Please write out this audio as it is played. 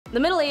The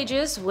Middle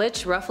Ages,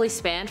 which roughly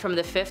spanned from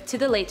the 5th to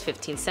the late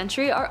 15th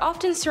century, are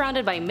often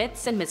surrounded by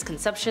myths and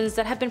misconceptions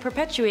that have been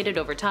perpetuated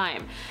over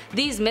time.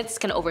 These myths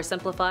can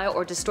oversimplify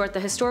or distort the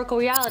historical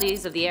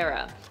realities of the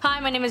era. Hi,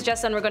 my name is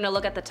Jessa and we're going to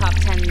look at the top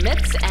 10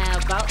 myths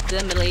about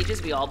the Middle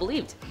Ages we all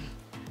believed.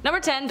 Number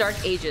 10. Dark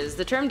Ages.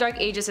 The term Dark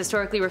Ages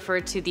historically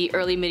referred to the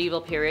early medieval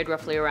period,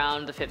 roughly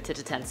around the 5th to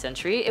the 10th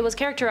century. It was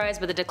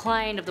characterized by the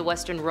decline of the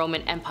Western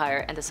Roman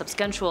Empire and the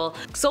subsequent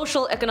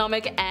social,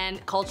 economic,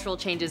 and cultural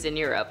changes in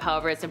Europe.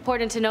 However, it's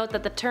important to note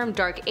that the term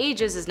Dark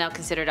Ages is now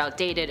considered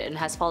outdated and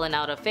has fallen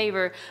out of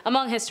favor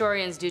among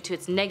historians due to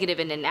its negative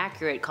and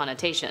inaccurate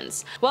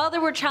connotations. While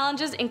there were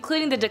challenges,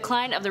 including the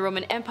decline of the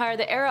Roman Empire,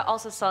 the era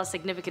also saw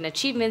significant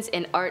achievements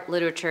in art,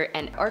 literature,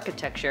 and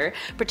architecture,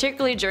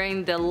 particularly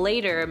during the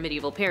later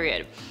medieval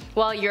period.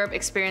 While Europe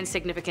experienced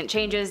significant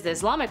changes, the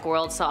Islamic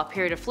world saw a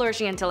period of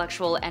flourishing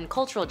intellectual and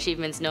cultural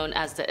achievements known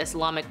as the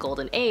Islamic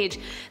Golden Age.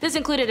 This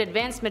included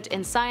advancement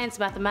in science,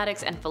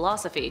 mathematics, and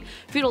philosophy.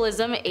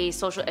 Feudalism, a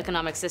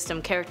social-economic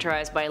system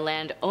characterized by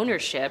land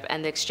ownership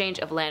and the exchange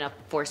of land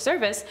for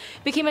service,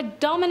 became a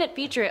dominant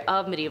feature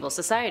of medieval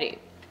society.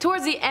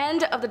 Towards the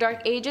end of the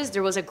Dark Ages,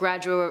 there was a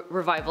gradual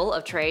revival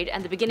of trade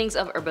and the beginnings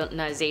of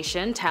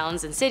urbanization.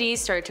 Towns and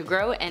cities started to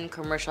grow and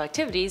commercial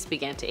activities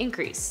began to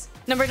increase.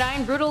 Number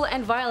 9. Brutal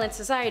and violent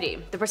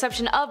society. The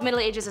perception of Middle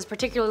Ages as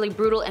particularly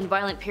brutal and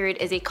violent period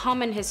is a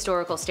common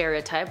historical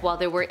stereotype. While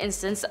there were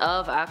instances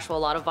of a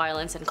lot of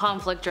violence and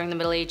conflict during the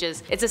Middle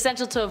Ages, it's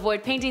essential to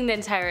avoid painting the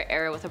entire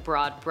era with a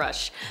broad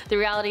brush. The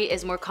reality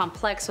is more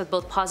complex with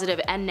both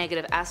positive and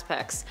negative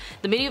aspects.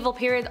 The medieval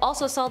period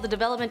also saw the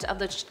development of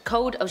the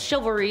Code of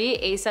Chivalry,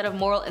 a set of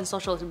moral and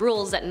social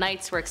rules that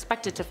knights were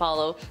expected to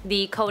follow.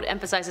 The code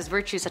emphasizes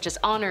virtues such as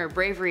honor,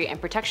 bravery, and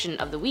protection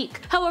of the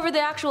weak. However, the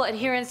actual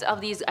adherence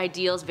of these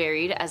ideals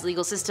varied, as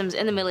legal systems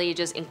in the Middle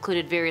Ages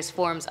included various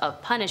forms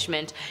of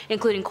punishment,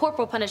 including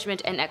corporal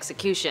punishment and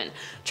execution.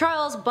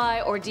 Trials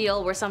by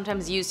ordeal were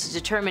sometimes used to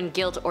determine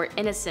guilt or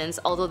innocence,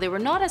 although they were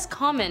not as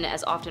common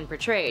as often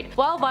portrayed.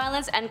 While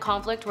violence and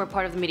conflict were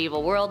part of the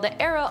medieval world,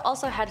 the era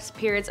also had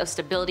periods of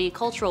stability,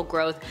 cultural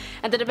growth,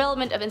 and the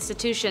development of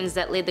institutions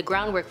that laid the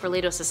groundwork for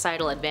later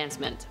societal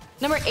advancement.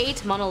 Number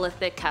 8.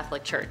 Monolithic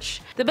Catholic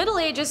Church. The Middle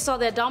Ages saw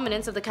the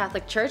dominance of the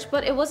Catholic Church,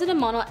 but it wasn't a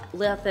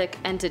monolithic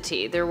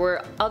entity. There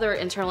were other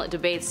internal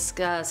debates,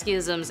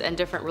 schisms, and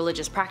different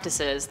religious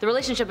practices. The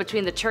relationship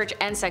between the church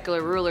and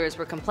secular rulers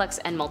were complex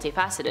and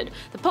multifaceted.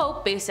 The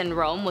Pope, based in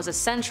Rome, was a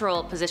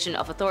central position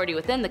of authority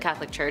within the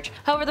Catholic Church.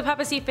 However, the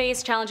papacy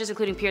faced challenges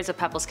including periods of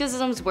papal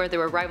schisms where there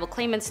were rival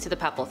claimants to the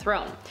papal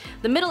throne.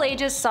 The Middle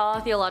Ages saw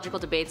theological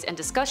debates and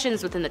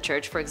discussions within the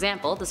church. For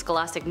example, the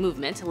scholastic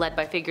movement, led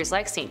by figures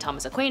like St.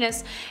 Thomas Aquinas,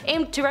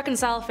 aimed to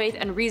reconcile faith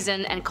and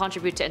reason and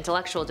contribute to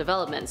intellectual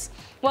developments.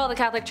 While the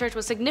Catholic Church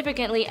was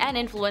significantly an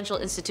influential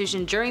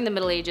institution during the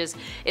Middle Ages,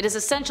 it is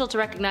essential to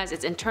recognize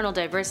its internal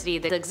diversity,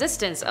 the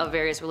existence of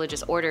various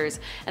religious orders,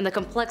 and the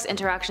complex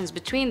interactions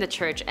between the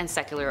church and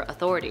secular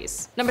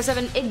authorities. Number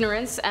 7.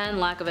 Ignorance and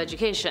lack of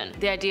education.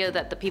 The idea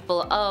that the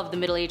people of the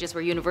Middle Ages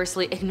were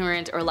universally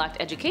ignorant or lacked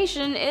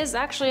education is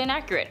actually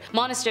inaccurate.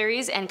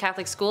 Monasteries and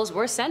Catholic schools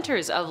were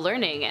centers of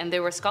learning, and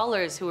there were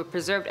scholars who were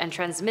preserved and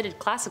transmitted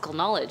classical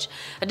knowledge.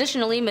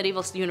 Additionally,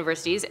 medieval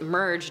universities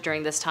emerged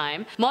during this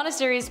time.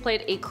 Monasteries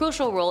played a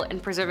crucial role in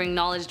preserving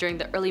knowledge during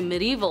the early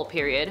medieval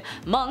period.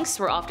 Monks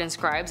were often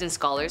scribes and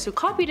scholars who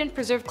copied and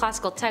preserved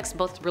classical texts,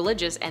 both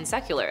religious and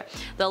secular.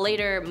 The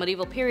later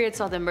medieval period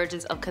saw the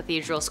emergence of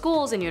cathedral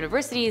schools and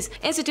universities.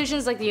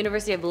 Institutions like the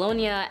University of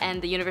Bologna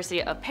and the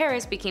University of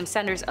Paris became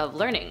centers of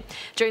learning.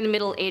 During the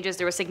Middle Ages,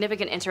 there were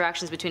significant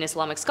interactions between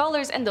Islamic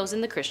scholars and those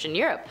in the Christian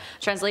Europe.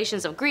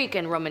 Translations of Greek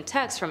and Roman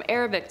texts from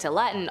Arabic to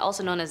Latin,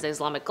 also known as the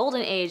Islamic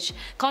Golden Age,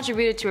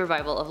 contributed to a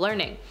revival of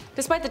learning.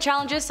 Despite the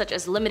challenges such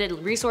as limited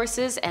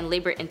resources and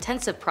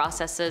labor-intensive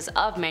processes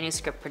of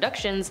manuscript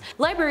productions,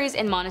 libraries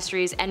in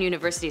monasteries and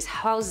universities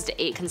housed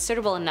a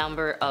considerable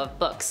number of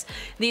books.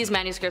 These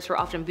manuscripts were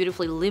often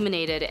beautifully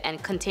illuminated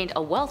and contained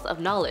a wealth of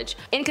knowledge.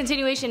 In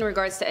continuation in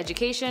regards to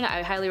education,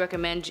 I highly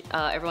recommend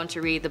everyone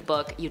to read the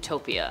book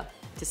Utopia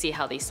to see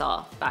how they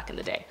saw back in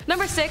the day.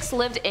 Number 6.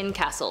 Lived in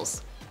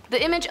castles.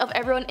 The image of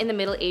everyone in the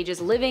Middle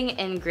Ages living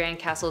in grand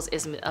castles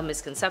is a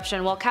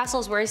misconception. While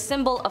castles were a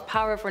symbol of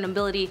power for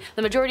nobility,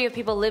 the majority of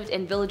people lived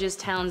in villages,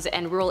 towns,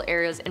 and rural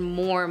areas in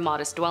more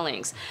modest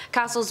dwellings.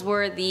 Castles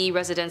were the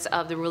residence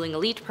of the ruling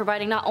elite,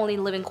 providing not only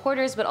living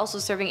quarters but also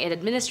serving as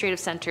administrative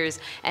centers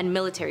and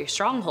military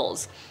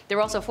strongholds. There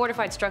were also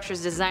fortified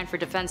structures designed for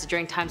defense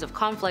during times of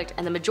conflict,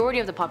 and the majority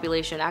of the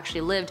population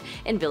actually lived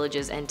in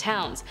villages and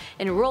towns.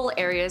 In rural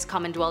areas,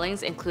 common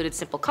dwellings included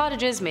simple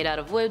cottages made out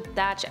of wood,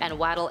 thatch, and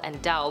wattle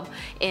and daub, globe.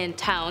 In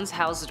towns,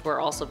 houses were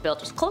also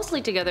built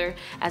closely together,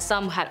 as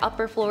some had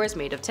upper floors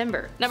made of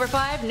timber. Number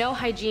 5. No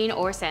hygiene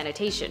or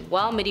sanitation.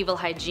 While medieval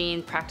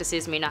hygiene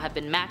practices may not have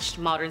been matched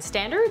modern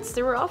standards,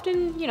 they were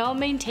often,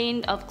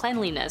 maintained of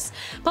cleanliness.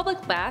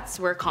 Public baths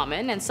were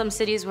common, and some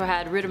cities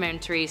had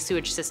rudimentary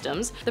sewage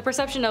systems. The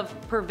perception of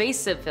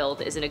pervasive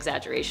filth is an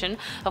exaggeration.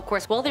 Of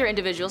course, wealthier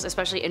individuals,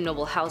 especially in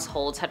noble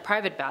households, had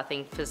private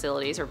bathing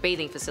facilities or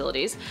bathing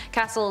facilities.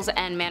 Castles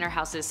and manor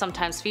houses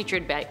sometimes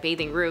featured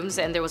bathing rooms,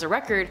 and there was a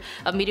record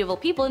of medieval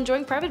people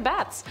enjoying private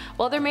baths.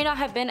 While there may not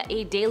have been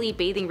a daily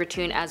bathing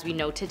routine as we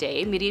know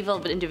today,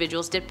 medieval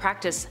individuals did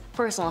practice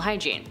personal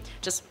hygiene.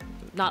 Just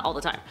not all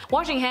the time.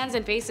 Washing hands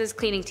and faces,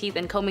 cleaning teeth,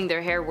 and combing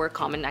their hair were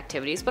common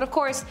activities, but of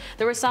course,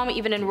 there were some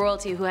even in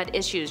royalty who had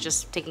issues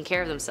just taking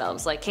care of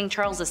themselves, like King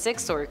Charles VI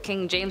or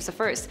King James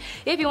I.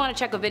 If you want to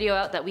check a video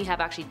out that we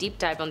have actually deep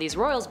dived on these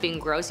royals being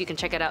gross, you can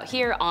check it out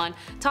here on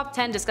Top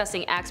 10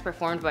 Disgusting Acts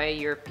Performed by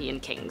European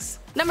Kings.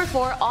 Number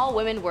 4. All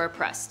women were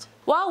oppressed.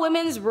 While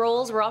women's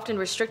roles were often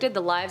restricted,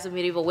 the lives of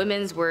medieval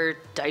women were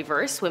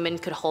diverse. Women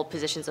could hold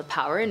positions of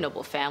power in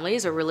noble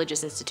families or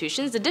religious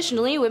institutions.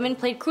 Additionally, women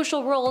played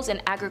crucial roles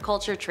in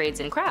agriculture, trades,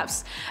 and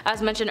crafts.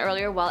 As mentioned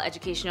earlier, while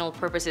educational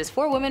purposes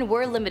for women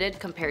were limited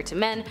compared to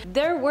men,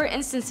 there were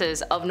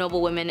instances of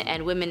noble women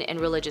and women in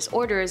religious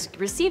orders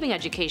receiving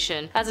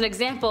education. As an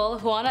example,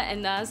 Juana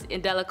Inez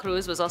de la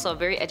Cruz was also a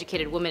very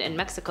educated woman in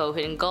Mexico who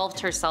engulfed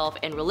herself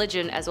in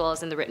religion as well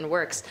as in the written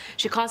works.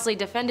 She constantly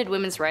defended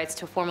women's rights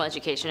to formal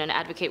education and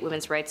advocate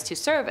women's rights to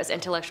serve as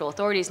intellectual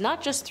authorities, not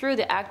just through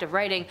the act of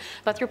writing,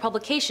 but through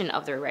publication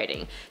of their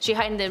writing. She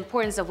heightened the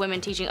importance of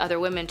women teaching other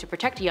women to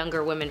protect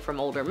younger women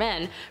from older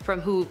men, from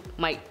who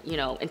might,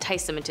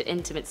 entice them into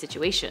intimate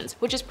situations,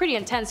 which is pretty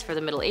intense for the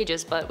Middle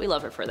Ages, but we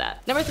love her for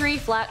that. Number 3.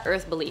 Flat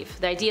Earth belief.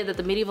 The idea that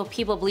the medieval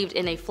people believed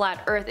in a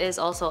flat Earth is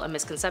also a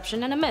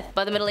misconception and a myth.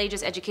 By the Middle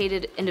Ages,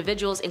 educated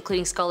individuals,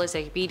 including scholars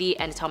like Bede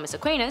and Thomas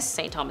Aquinas,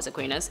 St. Thomas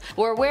Aquinas,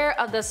 were aware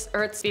of the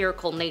Earth's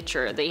spherical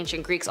nature. The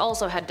ancient Greeks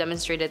also had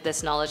demonstrated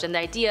this knowledge, and the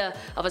idea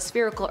of a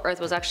spherical Earth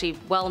was actually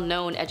well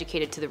known,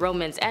 educated to the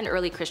Romans, and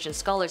early Christian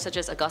scholars such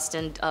as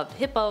Augustine of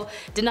Hippo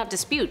did not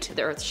dispute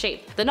the Earth's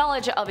shape. The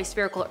knowledge of a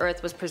spherical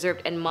Earth was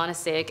preserved in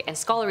monastic and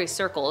scholarly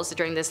circles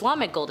during the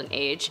Islamic Golden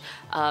Age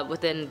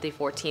within the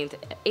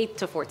 8th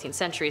to 14th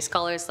century.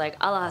 Scholars like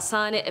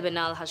Al-Hasan ibn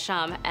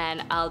al-Hasham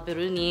and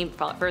al-Biruni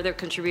further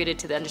contributed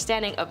to the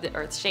understanding of the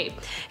Earth's shape.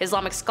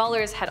 Islamic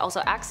scholars had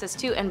also access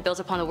to and built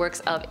upon the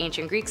works of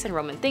ancient Greeks and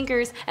Roman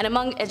thinkers, and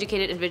among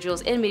educated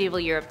individuals in medieval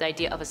Europe, the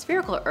idea of a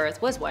spherical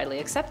Earth was widely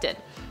accepted.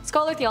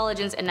 Scholar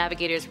theologians and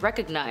navigators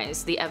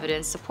recognized the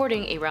evidence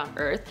supporting a round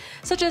Earth,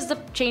 such as the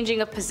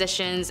changing of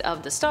positions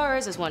of the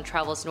stars as one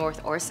travels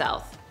north or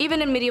south.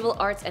 Even in medieval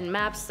arts and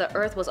maps, the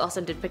Earth was also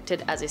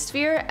depicted as a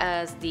sphere,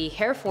 as the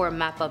Hairform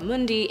Mappa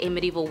Mundi, a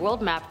medieval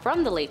world map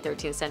from the late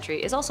 13th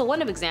century, is also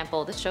one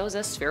example that shows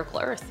a spherical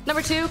Earth.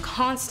 Number 2.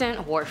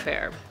 Constant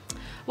warfare.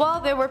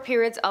 While there were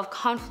periods of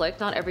conflict,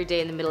 not every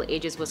day in the Middle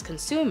Ages was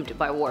consumed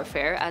by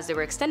warfare, as there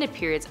were extended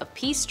periods of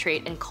peace,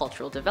 trade, and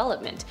cultural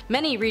development.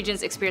 Many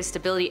regions experienced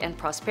stability and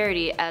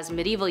prosperity, as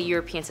medieval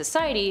European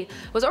society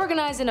was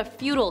organized in a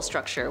feudal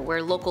structure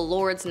where local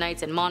lords,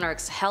 knights, and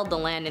monarchs held the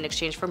land in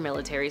exchange for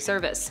military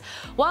service.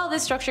 While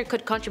this structure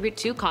could contribute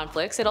to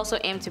conflicts, it also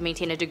aimed to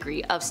maintain a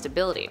degree of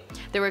stability.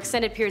 There were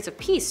extended periods of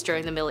peace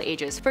during the Middle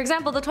Ages. For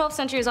example, the 12th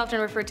century is often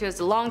referred to as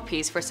the Long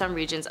Peace for some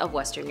regions of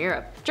Western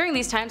Europe. During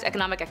these times,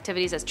 economic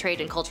activities as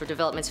trade and cultural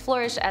developments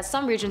flourished, as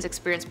some regions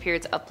experienced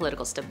periods of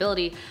political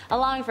stability,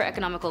 allowing for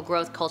economical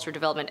growth, cultural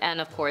development,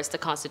 and of course the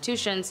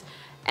constitutions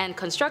and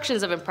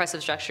constructions of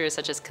impressive structures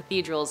such as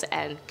cathedrals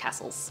and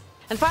castles.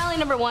 And finally,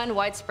 number 1.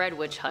 Widespread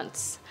witch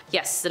hunts.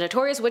 Yes, the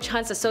notorious witch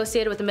hunts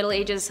associated with the Middle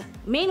Ages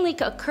mainly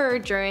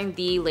occurred during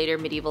the later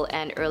medieval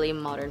and early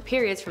modern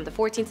periods from the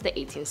 14th to the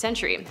 18th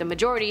century. The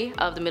majority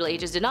of the Middle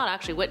Ages did not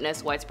actually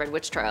witness widespread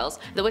witch trials.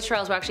 The witch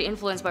trials were actually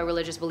influenced by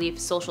religious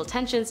beliefs, social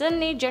tensions,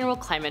 and a general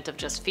climate of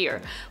just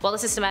fear. While the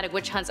systematic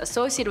witch hunts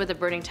associated with the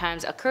burning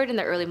times occurred in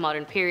the early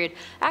modern period,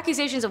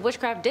 accusations of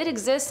witchcraft did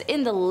exist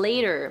in the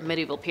later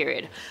medieval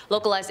period.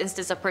 Localized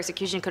instances of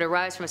persecution could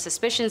arise from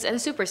suspicions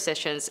and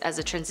superstitions, as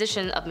the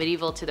transition of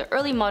medieval to the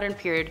early modern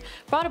period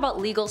brought about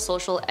legal,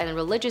 social, and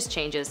religious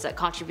changes that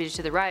contributed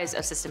to the rise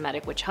of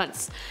systematic witch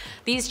hunts.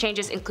 These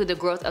changes include the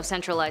growth of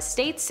centralized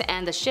states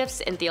and the shifts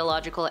in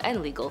theological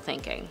and legal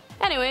thinking.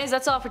 Anyways,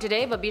 that's all for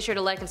today, but be sure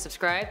to like and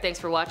subscribe. Thanks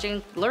for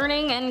watching,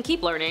 learning, and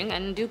keep learning,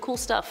 and do cool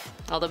stuff.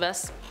 All the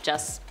best.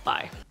 Jess.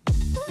 Bye.